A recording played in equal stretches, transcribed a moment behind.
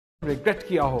regret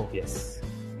किया हो? Yes.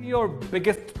 Your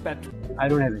biggest pet? I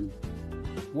don't have any.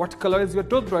 What color is your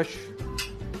toothbrush?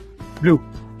 Blue.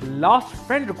 Last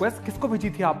friend request किसको भेजी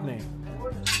थी आपने?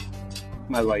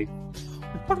 My wife.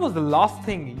 What was the last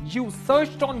thing you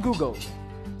searched on Google?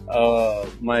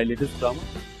 My latest drama.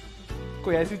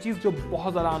 कोई ऐसी चीज जो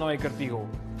बहुत ज्यादा अनॉय करती हो?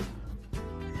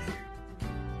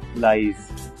 Lies.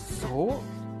 So,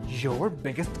 your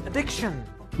biggest addiction?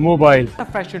 Mobile. A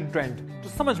fashion trend जो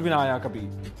समझ में ना आया कभी?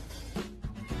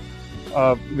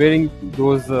 Wearing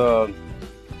those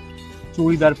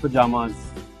churidar pajamas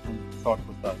and short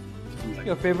kurtas.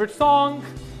 Your favorite song?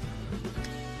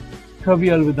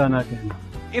 Kabhi alvida na kehna.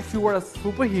 If you were a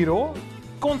superhero,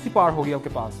 कौन सी पावर होगी आपके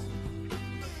पास?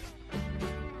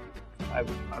 I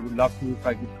would love to if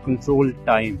I could control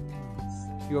time.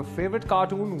 Your favorite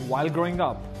cartoon while growing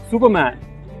up? Superman.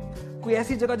 कोई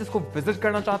ऐसी जगह जिसको visit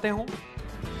करना चाहते हो?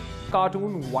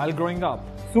 Cartoon while growing up?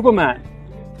 Superman.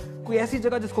 कोई ऐसी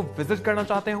जगह जिसको विजिट करना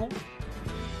चाहते हो?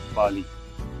 Bali.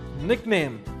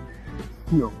 Nickname?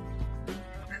 No.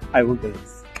 I won't tell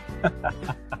this.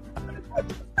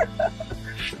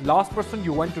 Last person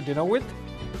you went to dinner with?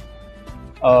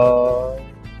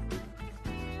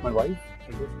 My wife,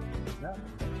 I guess. Yeah.